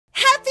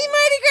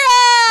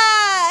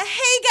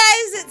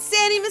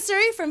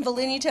Surrey from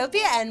Balloon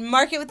Utopia and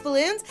Market with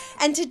Balloons,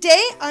 and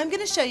today I'm going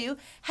to show you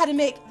how to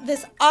make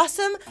this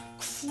awesome,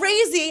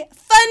 crazy,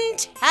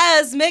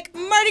 phantasmic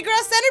Mardi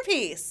Gras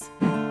centerpiece.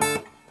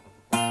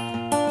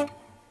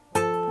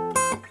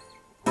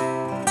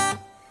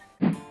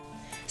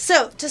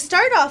 So, to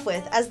start off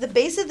with, as the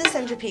base of the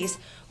centerpiece,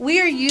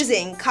 we are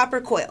using copper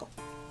coil.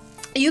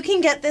 You can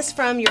get this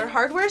from your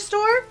hardware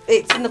store.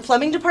 It's in the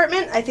plumbing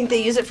department. I think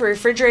they use it for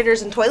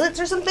refrigerators and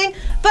toilets or something,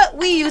 but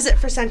we use it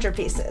for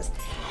centerpieces.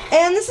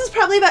 And this is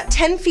probably about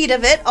 10 feet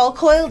of it, all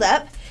coiled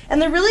up.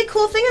 And the really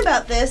cool thing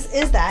about this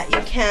is that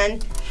you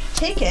can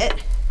take it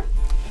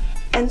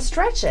and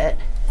stretch it,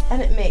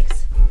 and it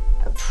makes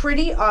a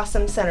pretty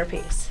awesome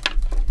centerpiece.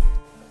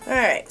 All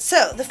right,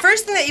 so the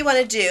first thing that you want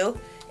to do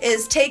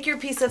is take your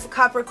piece of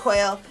copper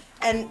coil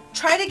and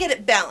try to get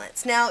it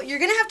balanced. Now, you're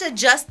gonna have to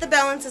adjust the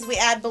balance as we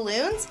add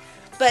balloons,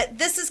 but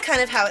this is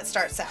kind of how it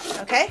starts out,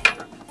 okay?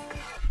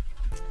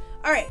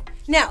 All right,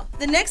 now,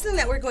 the next thing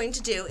that we're going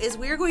to do is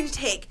we're going to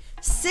take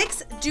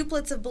 6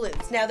 duplets of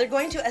balloons. Now, they're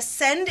going to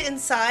ascend in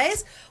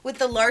size with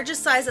the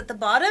largest size at the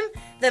bottom,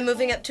 then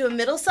moving up to a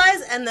middle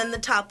size, and then the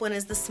top one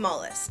is the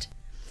smallest.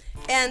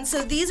 And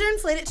so these are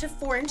inflated to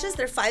 4 inches.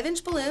 They're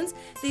 5-inch balloons.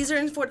 These are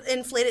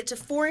inflated to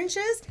 4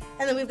 inches,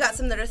 and then we've got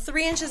some that are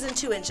 3 inches and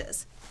 2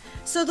 inches.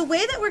 So the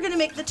way that we're going to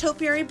make the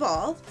topiary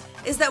ball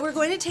is that we're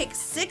going to take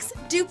 6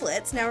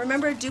 duplets. Now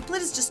remember, a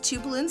duplet is just 2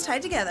 balloons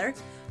tied together.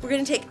 We're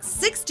going to take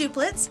 6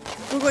 duplets.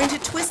 We're going to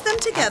twist them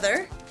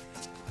together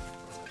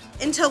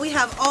until we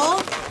have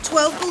all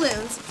 12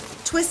 balloons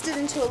twisted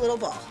into a little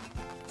ball.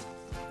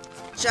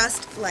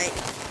 Just like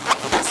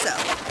so.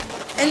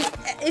 And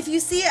if you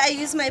see, I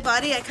use my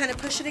body, I kind of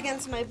push it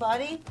against my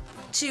body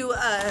to,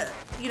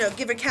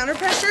 give a counter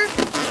pressure,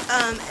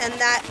 and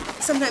that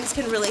sometimes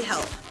can really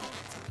help.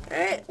 All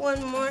right,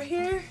 one more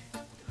here.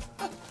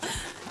 All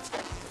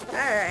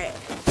right.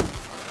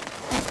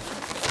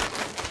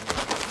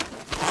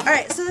 All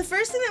right, so the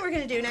first thing that we're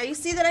gonna do, now you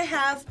see that I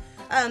have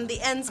the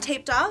ends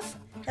taped off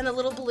and a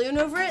little balloon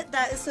over it.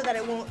 That is so that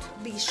it won't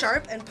be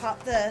sharp and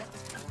pop the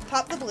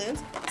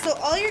balloons. So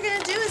all you're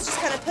gonna do is just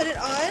kind of put it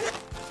on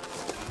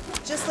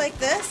just like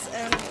this,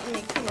 and let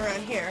me come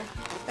around here.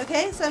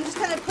 Okay, so I'm just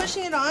kind of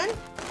pushing it on,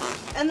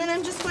 and then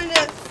I'm just going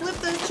to flip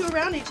those two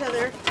around each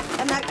other,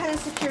 and that kind of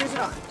secures it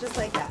on, just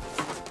like that.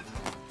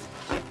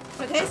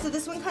 Okay, so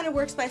this one kind of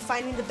works by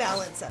finding the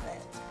balance of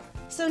it.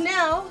 So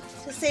now,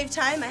 to save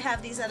time, I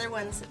have these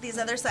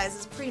other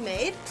sizes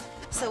pre-made.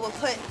 So we'll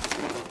put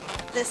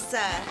this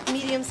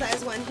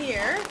medium-sized one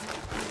here.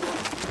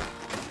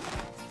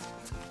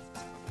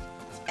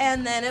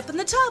 And then up in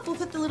the top, we'll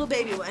put the little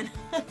baby one.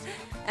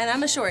 And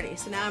I'm a shorty,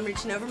 so now I'm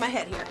reaching over my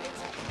head here.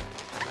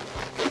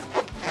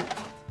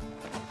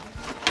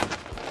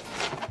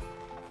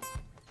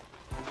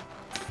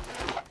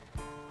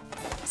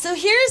 So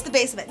here's the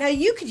base of it. Now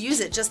you could use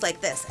it just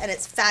like this, and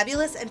it's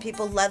fabulous, and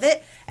people love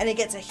it, and it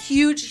gets a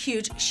huge,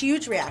 huge,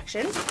 huge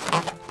reaction.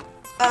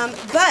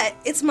 But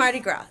it's Mardi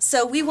Gras,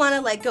 so we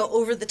want to go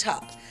over the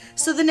top.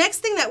 So the next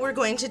thing that we're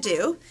going to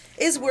do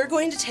is we're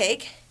going to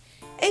take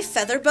a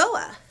feather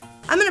boa.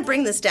 I'm going to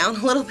bring this down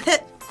a little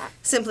bit,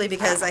 simply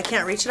because I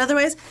can't reach it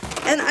otherwise.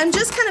 And I'm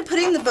just kind of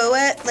putting the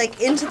boa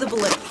into the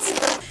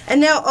balloons. And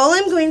now all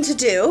I'm going to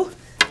do,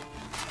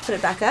 put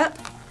it back up,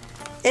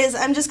 is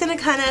I'm just going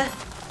to kind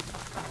of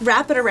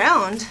wrap it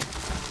around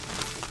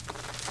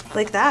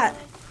like that.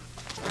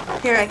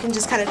 Here I can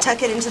just kind of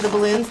tuck it into the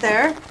balloons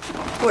there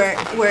where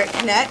it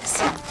connects,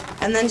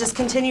 and then just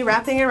continue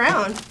wrapping it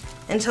around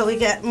until we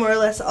get more or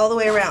less all the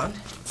way around.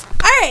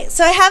 Alright,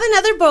 so I have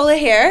another bola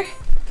here,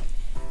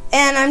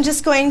 and I'm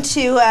just going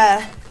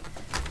to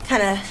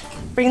kind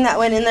of bring that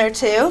one in there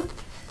too.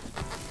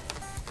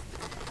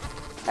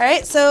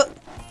 Alright, so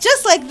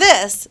just like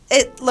this,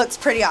 it looks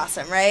pretty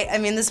awesome, right? I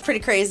mean, this is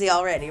pretty crazy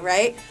already,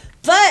 right?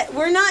 But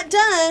we're not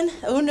done.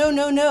 Oh, no,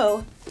 no,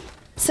 no.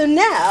 So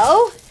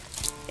now,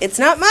 it's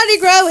not Mardi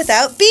Gras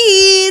without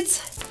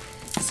beads.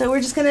 So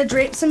we're just going to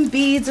drape some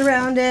beads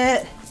around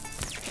it.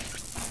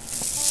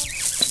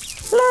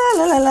 La,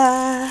 la, la,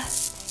 la.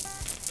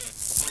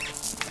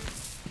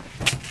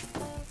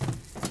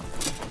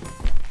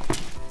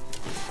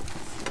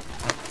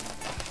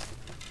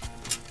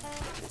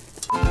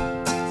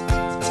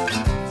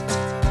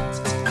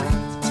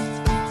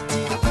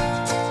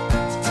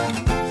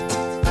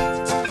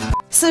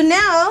 So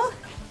now,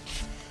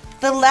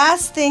 the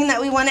last thing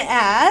that we want to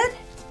add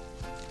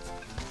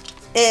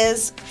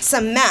is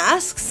some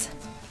masks.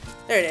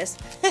 There it is.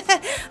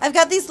 I've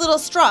got these little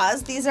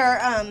straws. These are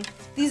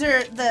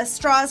the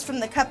straws from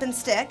the cup and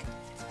stick,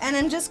 and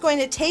I'm just going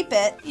to tape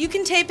it. You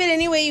can tape it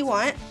any way you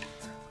want.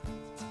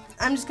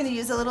 I'm just going to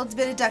use a little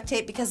bit of duct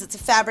tape because it's a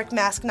fabric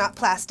mask, not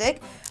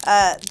plastic,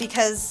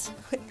 because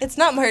it's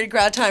not Mardi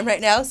Gras time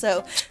right now,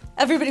 so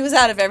everybody was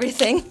out of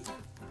everything.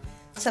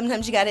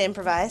 Sometimes you got to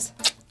improvise.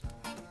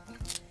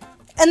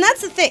 And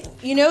that's the thing,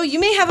 you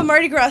may have a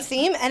Mardi Gras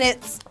theme and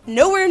it's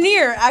nowhere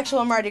near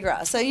actual Mardi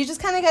Gras, so you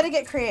just kind of got to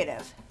get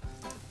creative.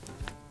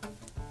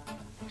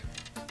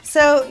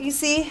 So you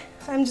see,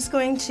 I'm just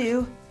going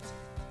to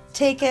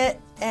take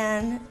it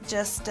and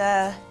just,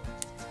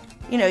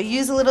 you know,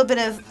 use a little bit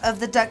of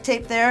the duct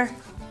tape there,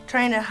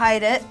 trying to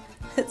hide it.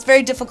 It's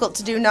very difficult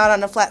to do not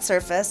on a flat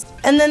surface.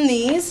 And then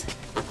these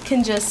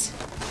can just,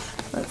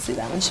 let's see,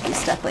 that one should be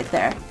stuck like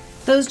there.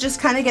 Those just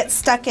kind of get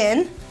stuck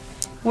in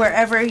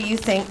wherever you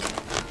think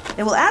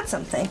it will add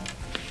something.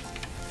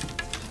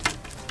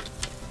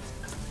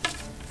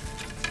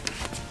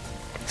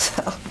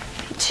 So,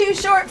 too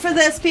short for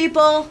this,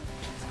 people.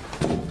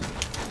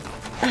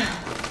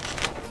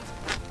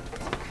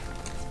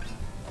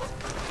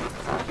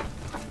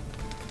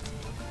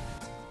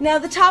 Now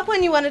the top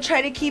one you want to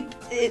try to keep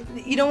it,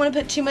 you don't want to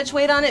put too much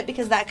weight on it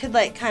because that could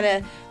like kind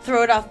of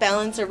throw it off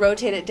balance or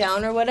rotate it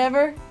down or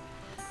whatever.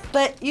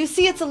 But you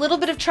see it's a little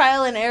bit of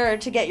trial and error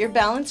to get your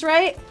balance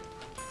right.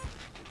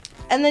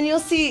 And then you'll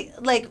see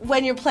like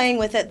when you're playing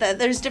with it that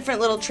there's different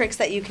little tricks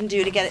that you can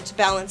do to get it to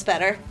balance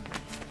better.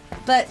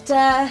 But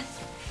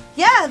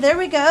yeah, there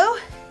we go.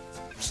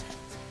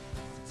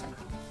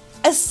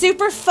 A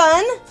super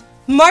fun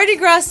Mardi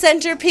Gras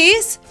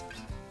centerpiece.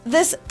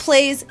 This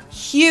plays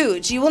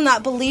huge. You will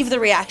not believe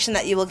the reaction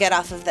that you will get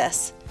off of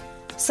this.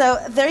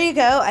 So there you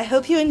go. I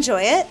hope you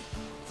enjoy it.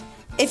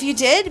 If you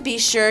did, be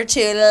sure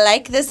to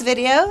like this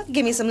video.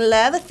 Give me some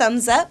love, a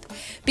thumbs up.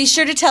 Be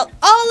sure to tell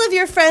all of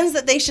your friends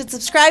that they should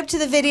subscribe to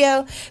the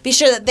video. Be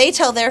sure that they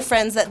tell their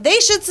friends that they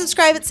should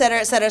subscribe,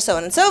 etc., so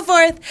on and so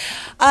forth.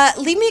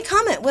 Leave me a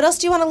comment. What else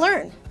do you want to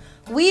learn?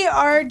 We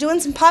are doing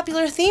some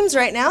popular themes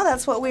right now.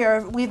 That's what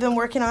we've been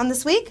working on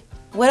this week.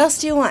 What else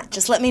do you want?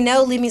 Just let me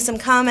know. Leave me some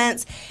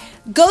comments.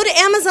 Go to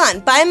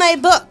Amazon. Buy my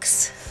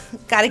books.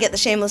 Got to get the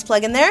shameless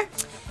plug in there.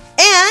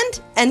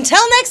 And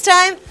until next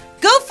time,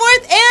 go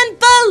forth and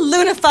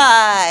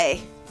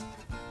balloonify.